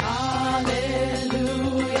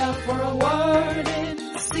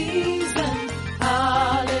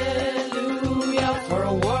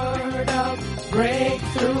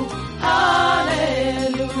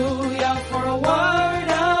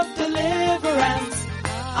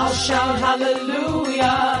I'll shout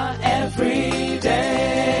hallelujah every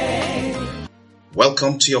day.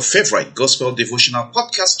 Welcome to your favorite gospel devotional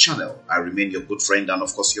podcast channel. I remain your good friend and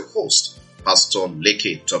of course your host, Pastor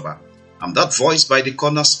Leke Toba. I'm that voice by the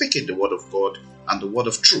corner speaking the word of God and the word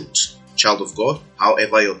of truth. Child of God,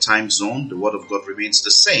 however your time zone, the word of God remains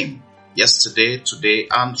the same. Yesterday, today,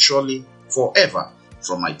 and surely forever.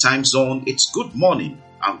 From my time zone, it's good morning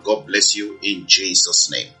and God bless you in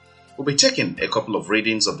Jesus' name. We'll be taking a couple of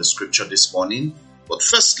readings of the scripture this morning, but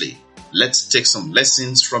firstly, let's take some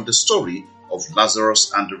lessons from the story of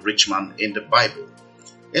Lazarus and the rich man in the Bible.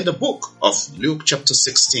 In the book of Luke chapter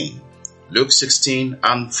 16, Luke 16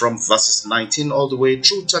 and from verses 19 all the way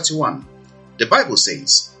through 31, the Bible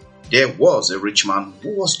says, "There was a rich man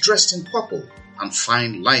who was dressed in purple and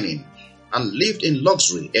fine linen and lived in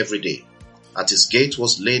luxury every day. At his gate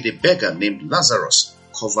was laid a beggar named Lazarus,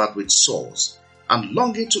 covered with sores, and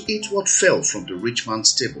longing to eat what fell from the rich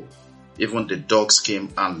man's table. Even the dogs came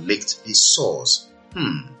and licked his sores."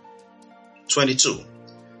 22.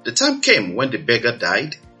 The time came when the beggar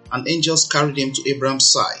died, and angels carried him to Abraham's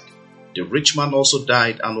side. The rich man also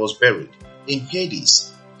died and was buried in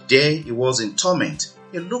Hades. There he was in torment.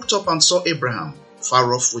 He looked up and saw Abraham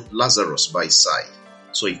far off with Lazarus by his side.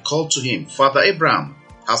 So he called to him, "Father Abraham,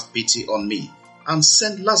 have pity on me, and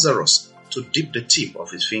send Lazarus to dip the tip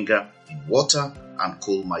of his finger in water and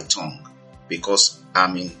cool my tongue, because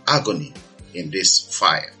I'm in agony in this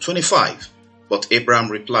fire." 25. But Abraham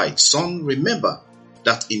replied, "Son, remember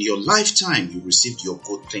that in your lifetime you received your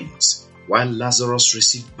good things, while Lazarus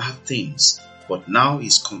received bad things. But now he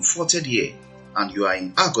is comforted here, and you are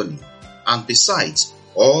in agony. And besides,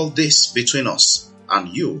 all this between us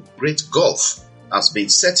and you, great gulf, has been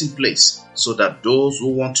set in place, so that those who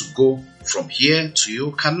want to go from here to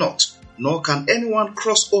you cannot, nor can anyone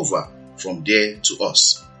cross over from there to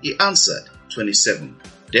us." He answered, 27,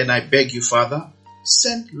 "Then I beg you, Father,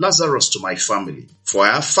 send Lazarus to my family, for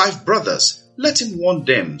I have 5 brothers. Let him warn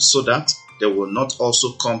them, so that they will not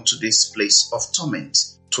also come to this place of torment."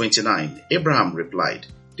 29. Abraham replied,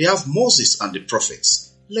 "They have Moses and the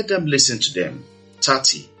prophets. Let them listen to them."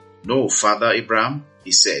 30. "No, Father Abraham,"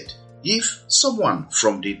 he said, "if someone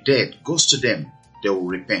from the dead goes to them, they will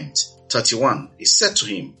repent." 31. He said to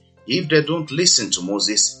him, "If they don't listen to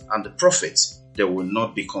Moses and the prophets, they will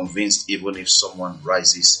not be convinced even if someone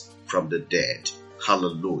rises from the dead."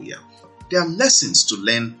 Hallelujah. There are lessons to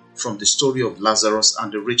learn from the story of Lazarus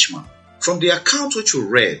and the rich man. From the account which we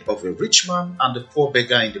read of a rich man and the poor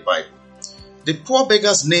beggar in the Bible, the poor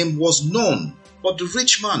beggar's name was known, but the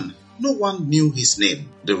rich man, no one knew his name.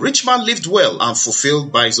 The rich man lived well and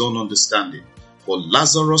fulfilled by his own understanding, but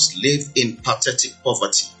Lazarus lived in pathetic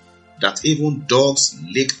poverty, that even dogs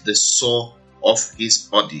licked the sore of his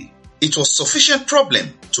body. It was sufficient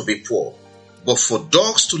problem to be poor, but for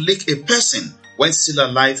dogs to lick a person when still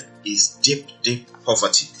alive is deep, deep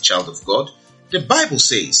poverty, child of God. The Bible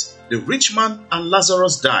says the rich man and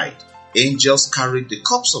Lazarus died. Angels carried the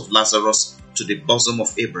corpse of Lazarus to the bosom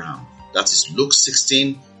of Abraham. That is Luke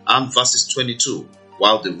 16 and verses 22,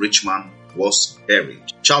 while the rich man was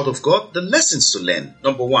buried. Child of God, the lessons to learn.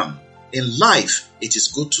 Number 1, in life, it is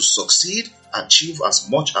good to succeed, achieve as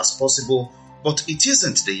much as possible, but it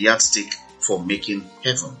isn't the yardstick for making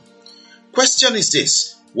heaven. Question is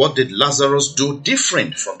this: what did Lazarus do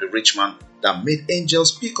different from the rich man that made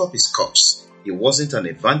angels pick up his corpse? He wasn't an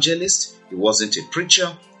evangelist, he wasn't a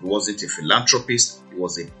preacher, he wasn't a philanthropist, he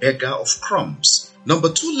was a beggar of crumbs.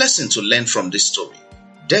 Number 2 lesson to learn from this story: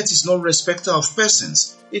 death is no respecter of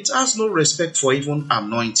persons. It has no respect for even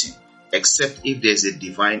anointing, except if there is a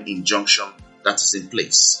divine injunction that is in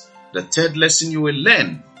place. The 3rd lesson you will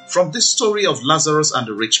learn from this story of Lazarus and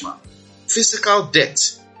the rich man: physical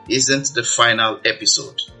death isn't the final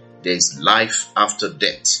episode. There is life after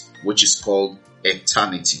death, which is called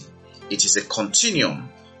eternity. It is a continuum.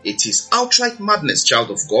 It is outright madness, child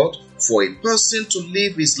of God, for a person to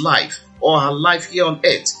live his life or her life here on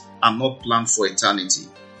earth and not plan for eternity.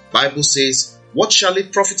 Bible says, "What shall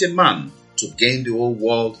it profit a man to gain the whole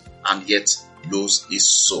world and yet lose his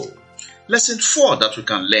soul?" Lesson 4 that we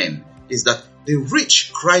can learn is that the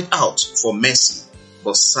rich cried out for mercy,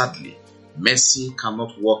 but sadly, mercy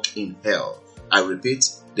cannot work in hell. I repeat,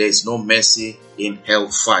 there is no mercy in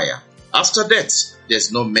hellfire. After death, there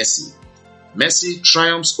is no mercy. Mercy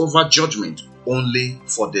triumphs over judgment only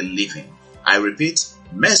for the living. I repeat,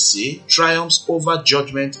 mercy triumphs over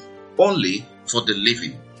judgment only for the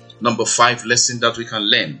living. Number 5 lesson that we can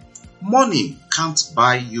learn: money can't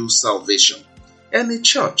buy you salvation. Any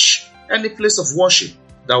church, any place of worship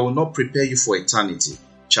that will not prepare you for eternity,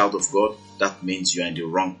 child of God, that means you are in the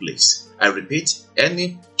wrong place. I repeat,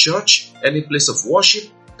 any church, any place of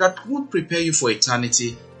worship that won't prepare you for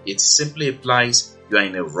eternity, it simply implies you are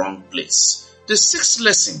in a wrong place. The sixth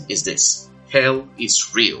lesson is this: hell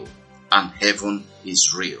is real and heaven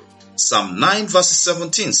is real. Psalm 9 verse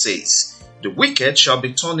 17 says, "The wicked shall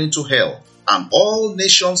be turned into hell, and all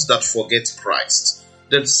nations that forget Christ."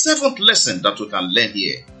 The seventh lesson that we can learn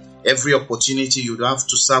here: every opportunity you have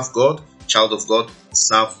to serve God, child of God,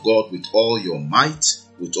 serve God with all your might,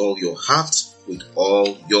 with all your heart, with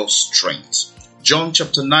all your strength. John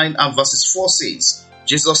chapter 9 and verses 4 says,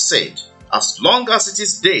 Jesus said, "As long as it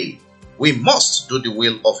is day, we must do the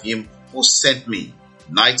will of him who sent me.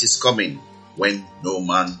 Night is coming when no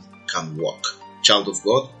man can walk." Child of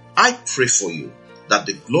God, I pray for you that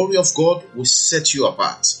the glory of God will set you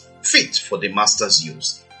apart, fit for the master's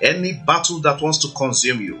use. Any battle that wants to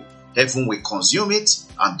consume you, heaven will consume it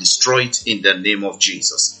and destroy it in the name of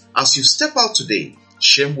Jesus. As you step out today,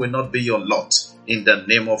 shame will not be your lot in the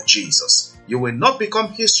name of Jesus. You will not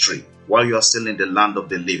become history while you are still in the land of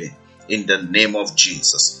the living in the name of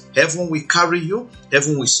Jesus. Heaven will carry you,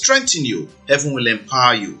 heaven will strengthen you, heaven will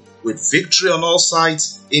empower you with victory on all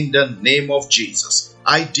sides in the name of Jesus.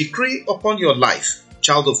 I decree upon your life,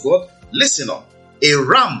 child of God, listen up. A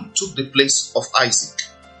ram took the place of Isaac.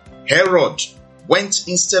 Herod went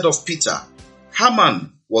instead of Peter.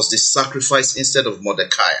 Haman was the sacrifice instead of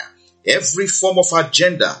Mordecai. Every form of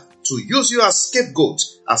agenda to use you as scapegoat,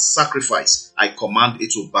 as sacrifice, I command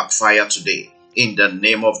it to backfire today in the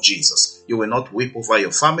name of Jesus. You will not weep over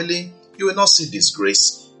your family. You will not see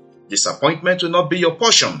disgrace. Disappointment will not be your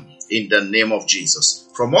portion in the name of Jesus.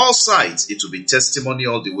 From all sides, it will be testimony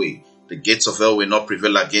all the way. The gates of hell will not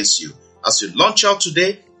prevail against you. As you launch out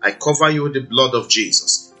today, I cover you with the blood of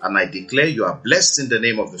Jesus, and I declare you are blessed in the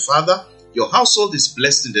name of the Father. Your household is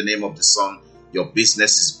blessed in the name of the Son. Your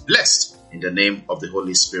business is blessed in the name of the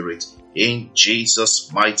Holy Spirit. In Jesus'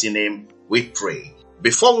 mighty name, we pray.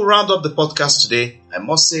 Before we round up the podcast today, I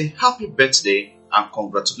must say happy birthday and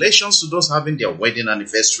congratulations to those having their wedding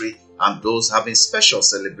anniversary and those having special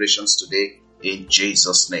celebrations today in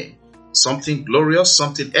Jesus' name. Something glorious,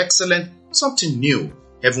 something excellent, something new.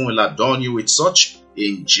 Heaven will adorn you with such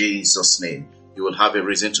in Jesus' name. You will have a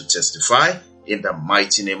reason to testify in the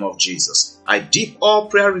mighty name of Jesus. I dip all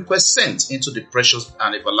prayer requests sent into the precious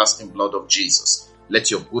and everlasting blood of Jesus.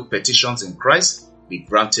 Let your good petitions in Christ be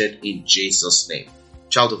granted in Jesus' name.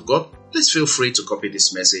 Child of God, please feel free to copy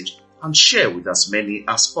this message and share with as many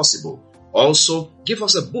as possible. Also, give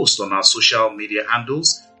us a boost on our social media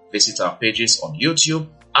handles. Visit our pages on YouTube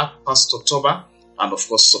at Pastor Toba, and of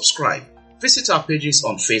course subscribe. Visit our pages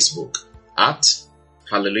on Facebook at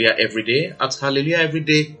Hallelujah Everyday, at Hallelujah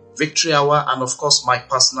Everyday Victory Hour, and of course my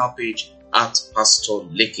personal page at Pastor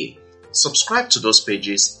Leke. Subscribe to those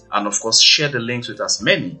pages and of course share the links with as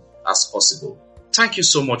many as possible. Thank you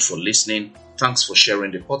so much for listening. Thanks for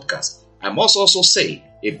sharing the podcast. I must also say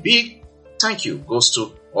a big thank you goes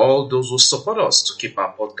to all those who support us to keep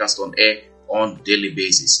our podcast on air on a daily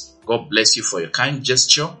basis. God bless you for your kind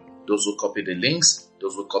gesture. Those who copy the links,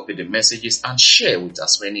 those who copy the messages and share with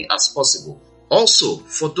as many as possible. Also,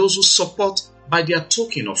 for those who support by their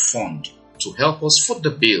token of fund to help us foot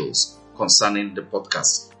the bills concerning the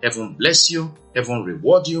podcast. Heaven bless you. Heaven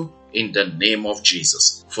reward you in the name of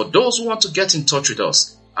Jesus. For those who want to get in touch with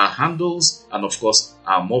us, our handles and of course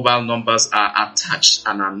our mobile numbers are attached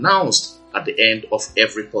and announced at the end of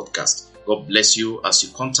every podcast. God bless you as you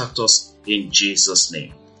contact us in Jesus'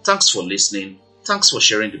 name. Thanks for listening. Thanks for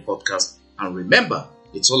sharing the podcast. And remember,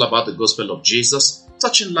 it's all about the gospel of Jesus,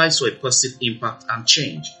 touching lives for a positive impact and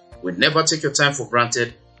change. We never take your time for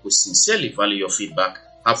granted. We sincerely value your feedback.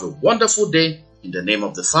 Have a wonderful day in the name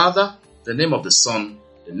of the Father, the name of the Son,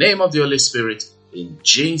 the name of the Holy Spirit. In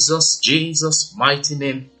Jesus' mighty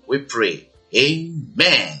name we pray.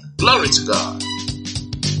 Amen. Glory to God.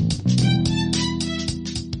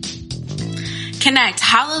 Connect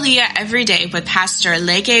Hallelujah every day with Pastor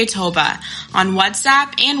Leke Toba on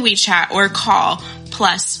WhatsApp and WeChat or call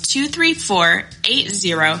 +234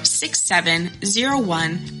 8067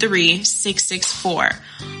 013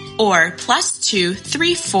 or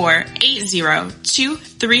 +234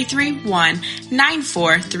 802331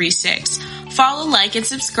 9436. Follow, like, and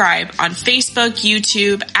subscribe on Facebook,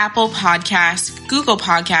 YouTube, Apple Podcasts, Google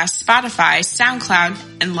Podcasts, Spotify, SoundCloud,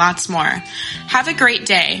 and lots more. Have a great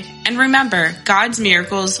day, and remember, God's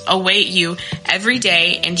miracles await you every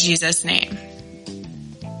day in Jesus' name.